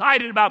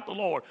excited about the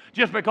Lord.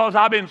 Just because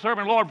I've been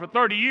serving the Lord for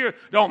 30 years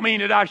don't mean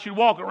that I should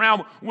walk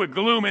around with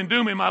gloom and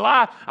doom in my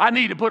life. I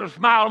need to put a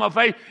smile on my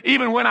face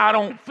even when I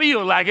don't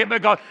feel like it,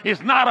 because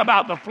it's not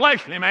about the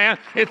fleshly man,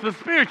 it's the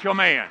spiritual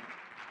man.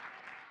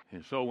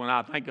 And so when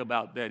I think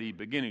about that, he's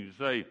beginning to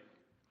say,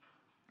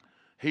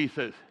 he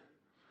says,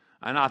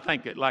 and I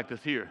think it like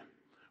this here,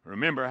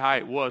 remember how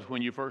it was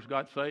when you first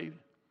got saved?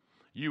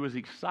 You was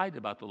excited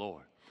about the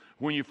Lord.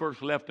 When you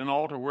first left an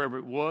altar, wherever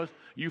it was,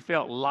 you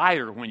felt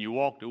lighter when you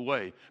walked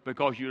away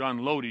because you'd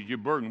unloaded your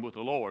burden with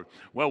the Lord.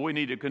 Well, we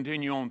need to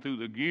continue on through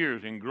the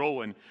gears and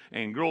growing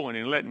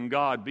and letting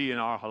God be in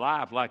our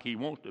life like he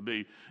wants to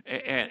be,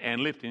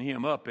 and lifting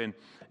him up. And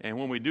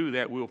when we do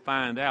that, we'll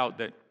find out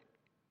that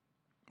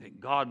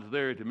God's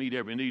there to meet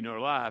every need in our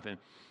life,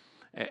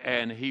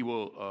 and he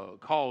will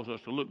cause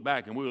us to look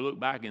back, and we'll look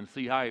back and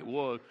see how it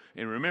was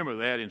and remember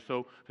that. And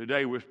so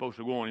today we're supposed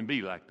to go on and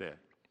be like that.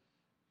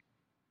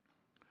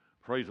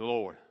 Praise the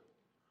Lord.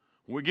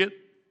 When we get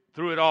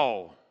through it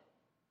all,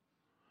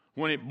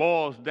 when it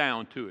boils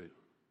down to it,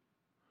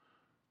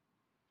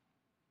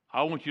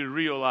 I want you to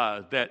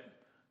realize that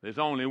there's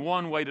only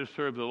one way to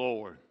serve the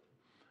Lord.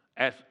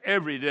 That's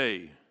every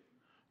day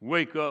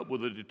wake up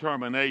with a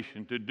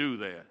determination to do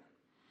that.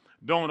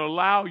 Don't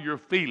allow your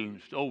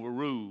feelings to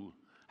overrule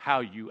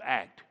how you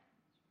act.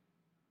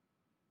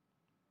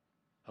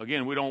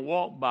 Again, we don't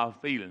walk by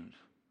feelings.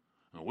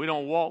 We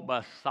don't walk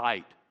by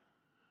sight,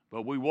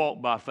 but we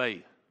walk by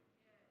faith.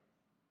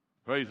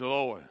 Praise the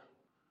Lord.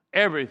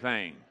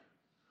 Everything.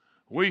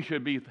 We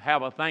should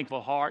have a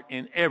thankful heart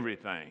in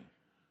everything,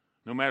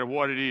 no matter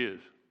what it is.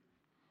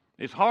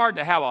 It's hard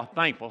to have a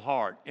thankful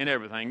heart in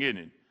everything, isn't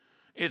it?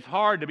 It's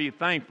hard to be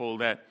thankful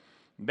that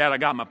I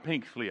got my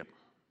pink slip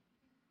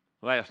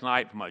last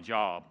night for my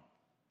job,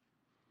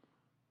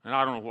 and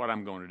I don't know what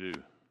I'm going to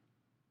do.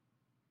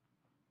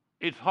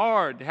 It's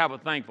hard to have a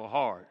thankful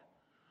heart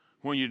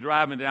when you're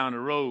driving down the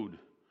road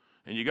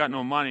and you got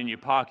no money in your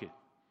pocket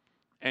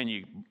and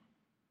your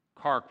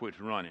car quits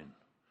running.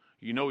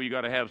 You know you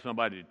got to have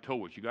somebody to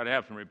tow it. You got to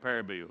have some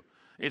repair bill.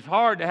 It's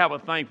hard to have a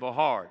thankful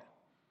heart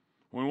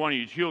when one of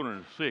your children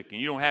is sick and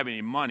you don't have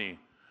any money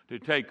to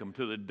take them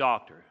to the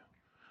doctor.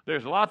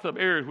 There's lots of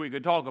areas we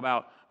could talk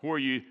about where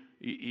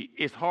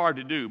it's hard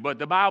to do. But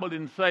the Bible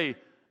didn't say,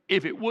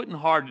 if it wasn't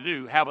hard to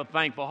do, have a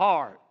thankful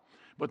heart.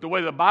 But the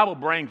way the Bible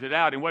brings it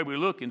out and the way we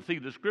look and see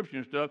the Scripture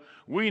and stuff,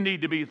 we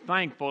need to be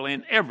thankful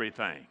in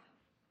everything.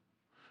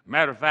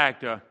 Matter of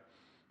fact,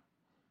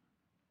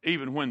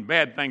 even when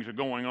bad things are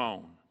going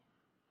on,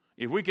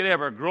 if we could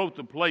ever grow to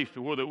the place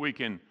to where that we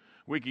can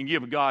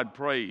give God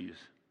praise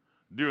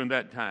during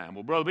that time.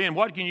 Well, Brother Ben,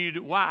 what can you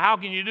do? How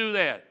can you do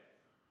that?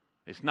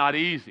 It's not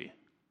easy.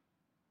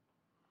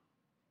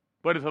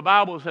 But if the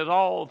Bible says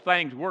all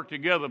things work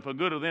together for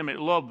good of them that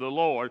love the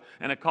Lord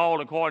and are called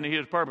according to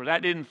his purpose,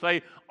 that didn't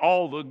say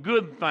all the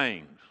good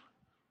things.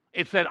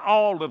 It said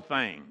all the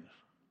things.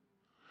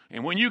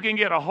 And when you can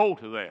get a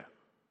hold of that,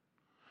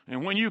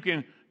 and when you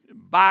can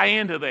buy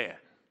into that,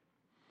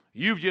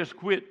 you've just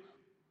quit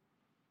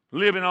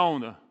living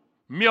on the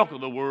milk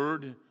of the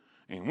Word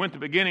and went to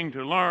beginning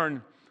to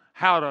learn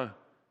how to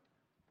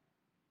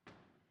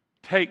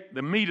take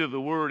the meat of the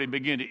Word and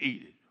begin to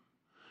eat it.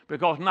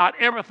 Because not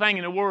everything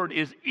in the Word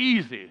is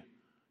easy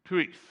to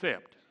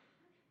accept.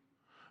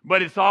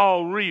 But it's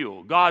all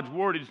real. God's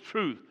Word is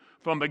truth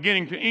from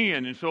beginning to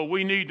end. And so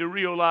we need to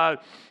realize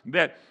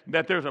that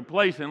there's a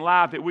place in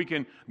life that we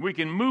can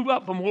move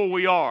up from where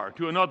we are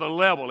to another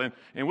level.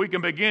 And we can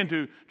begin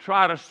to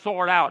try to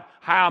sort out,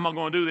 how am I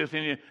going to do this?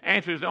 And the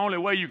answer is the only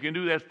way you can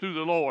do that is through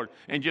the Lord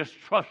and just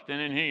trusting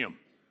in him.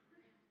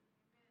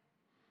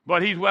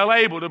 But he's well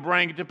able to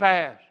bring it to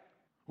pass.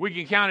 We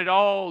can count it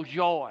all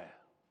joy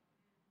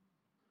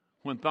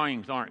when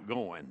things aren't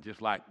going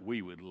just like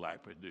we would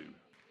like to do.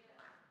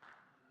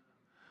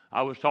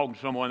 I was talking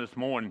to someone this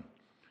morning,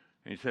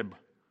 and he said,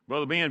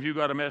 Brother Ben, have you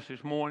got a message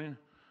this morning?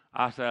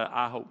 I said,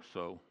 I hope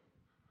so.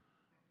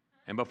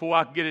 And before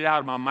I could get it out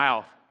of my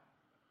mouth,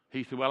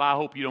 he said, well, I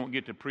hope you don't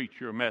get to preach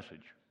your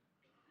message.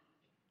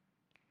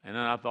 And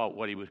then I thought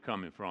what he was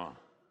coming from.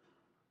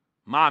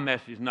 My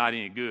message is not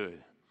any good.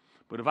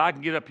 But if I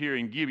can get up here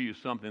and give you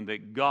something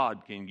that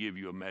God can give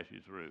you a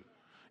message through,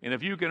 and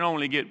if you can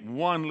only get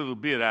one little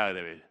bit out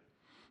of it,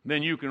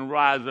 then you can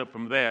rise up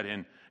from that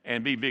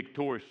and be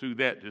victorious through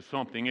that to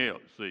something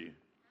else, see.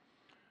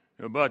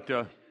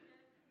 But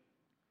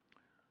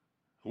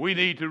we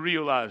need to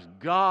realize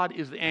God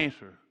is the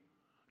answer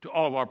to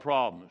all of our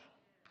problems.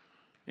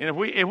 And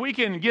if we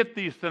can get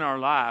these in our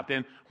life,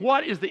 then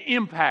what is the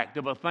impact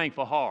of a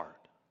thankful heart?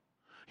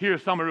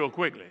 Here's some real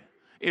quickly.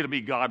 It'll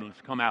be godliness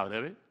come out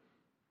of it.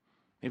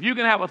 If you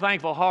can have a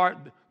thankful heart,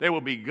 there will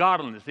be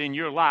godliness in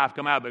your life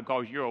come out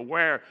because you're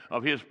aware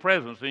of his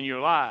presence in your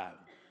life.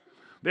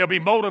 There'll be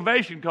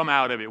motivation come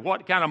out of it.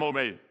 What kind of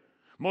motivation?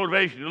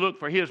 Motivation to look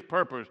for his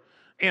purpose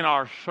in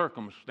our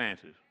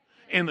circumstances,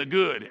 in the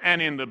good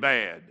and in the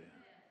bad.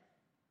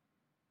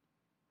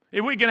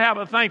 If we can have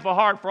a thankful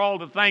heart for all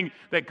the things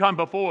that come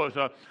before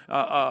us,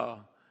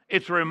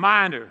 it's a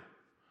reminder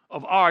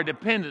of our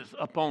dependence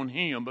upon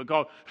Him,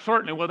 because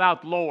certainly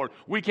without the Lord,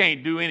 we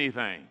can't do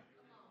anything.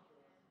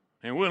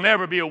 And we'll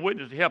never be a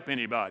witness to help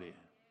anybody.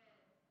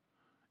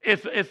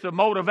 It's a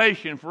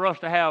motivation for us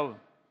to have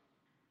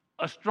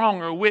a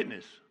stronger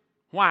witness.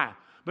 Why?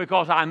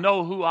 Because I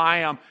know who I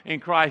am in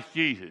Christ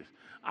Jesus.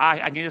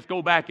 I can just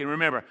go back and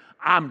remember,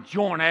 I'm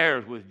joint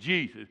heirs with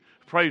Jesus.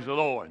 Praise the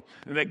Lord.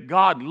 And that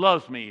God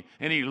loves me,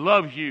 and He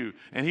loves you,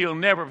 and He'll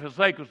never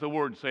forsake us, the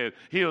Word says.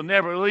 He'll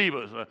never leave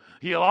us.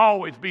 He'll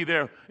always be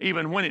there,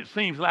 even when it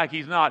seems like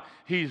He's not.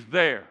 He's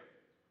there.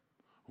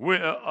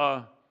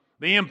 The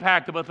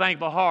impact of a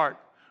thankful heart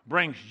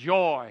brings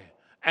joy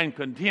and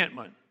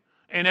contentment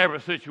in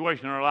every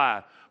situation in our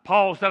life.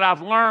 Paul said,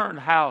 I've learned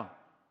how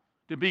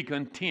to be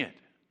content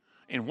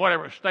in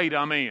whatever state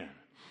I'm in.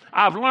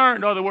 I've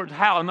learned, in other words,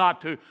 how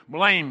not to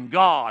blame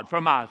God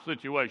for my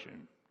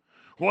situation.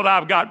 Whether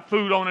I've got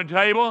food on the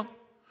table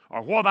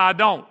or whether I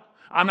don't,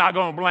 I'm not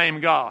going to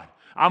blame God.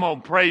 I'm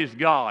going to praise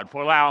God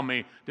for allowing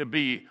me to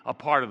be a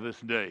part of this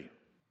day.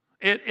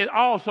 It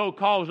also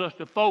calls us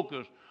to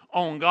focus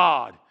on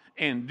God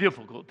in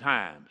difficult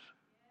times.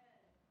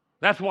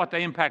 That's what the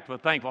impact of a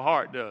thankful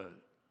heart does.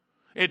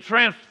 It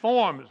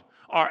transforms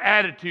our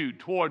attitude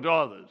towards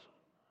others.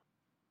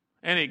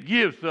 And it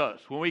gives us,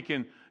 when we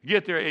can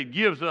get there, it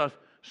gives us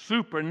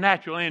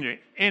supernatural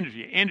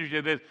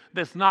energy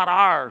that's not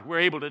ours.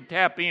 We're able to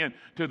tap in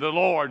to the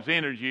Lord's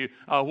energy,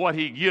 what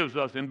He gives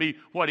us, and be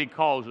what He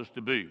calls us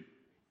to be,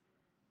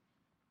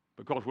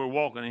 because we're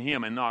walking in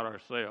Him and not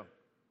ourselves.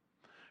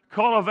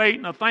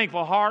 Cultivating a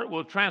thankful heart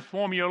will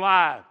transform your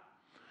life,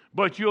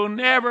 but you'll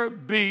never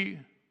be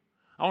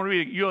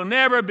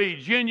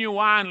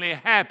genuinely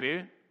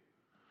happy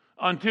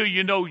until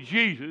you know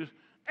Jesus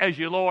as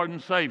your Lord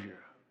and Savior.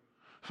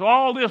 So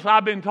all this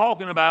I've been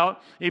talking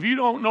about, if you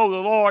don't know the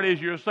Lord as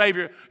your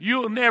Savior,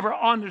 you'll never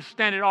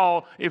understand it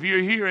all if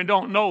you're here and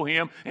don't know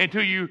Him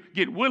until you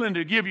get willing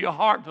to give your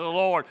heart to the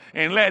Lord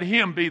and let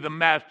Him be the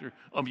master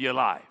of your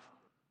life.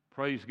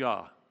 Praise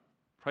God.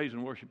 Praise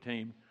and worship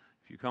team.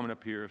 If you're coming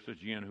up here,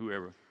 Sister Jen,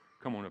 whoever,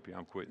 come on up here.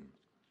 I'm quitting.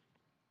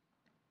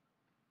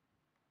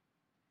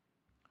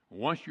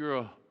 Once you're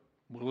a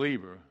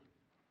believer,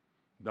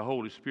 the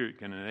Holy Spirit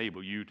can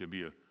enable you to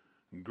be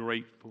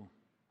grateful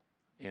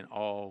in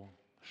all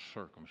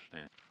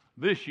circumstance.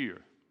 This year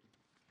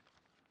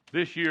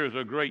is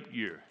a great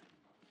year.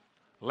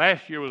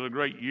 Last year was a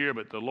great year,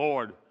 but the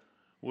Lord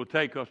will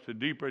take us to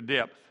deeper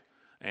depths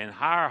and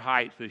higher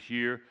heights this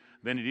year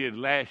than He did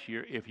last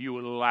year if you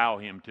would allow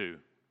Him to.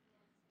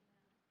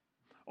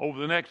 Over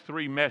the next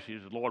 3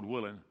 messages, Lord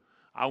willing,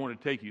 I want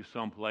to take you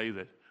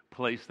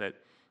someplace that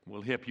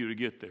will help you to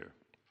get there.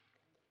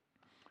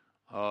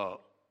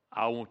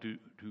 I want to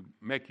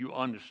make you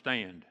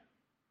understand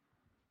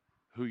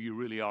who you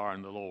really are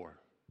in the Lord.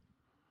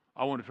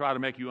 I want to try to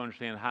make you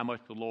understand how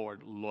much the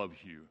Lord loves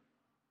you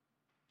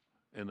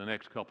in the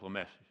next couple of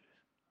messages.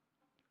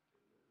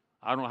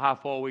 I don't know how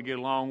far we get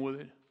along with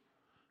it,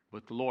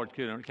 but the Lord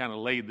kind of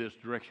laid this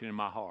direction in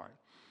my heart.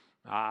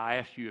 I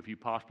ask you, if you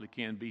possibly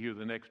can, be here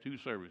the next 2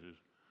 services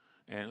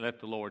and let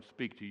the Lord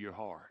speak to your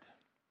heart.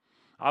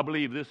 I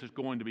believe this is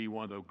going to be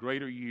one of the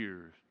greater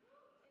years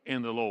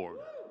in the Lord,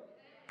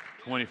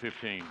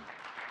 2015.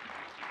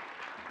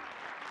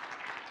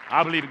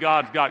 I believe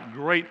God's got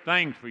great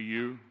things for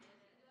you,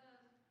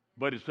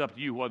 but it's up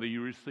to you whether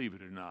you receive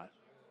it or not.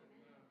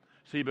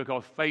 See,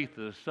 because faith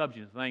is the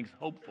substance of things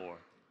hoped for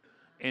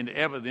and the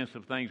evidence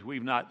of things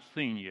we've not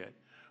seen yet.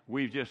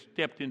 We've just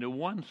stepped into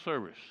one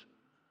service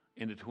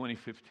into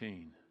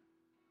 2015.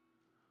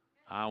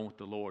 I want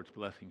the Lord's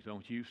blessings.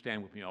 Don't you?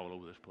 Stand with me all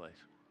over this place.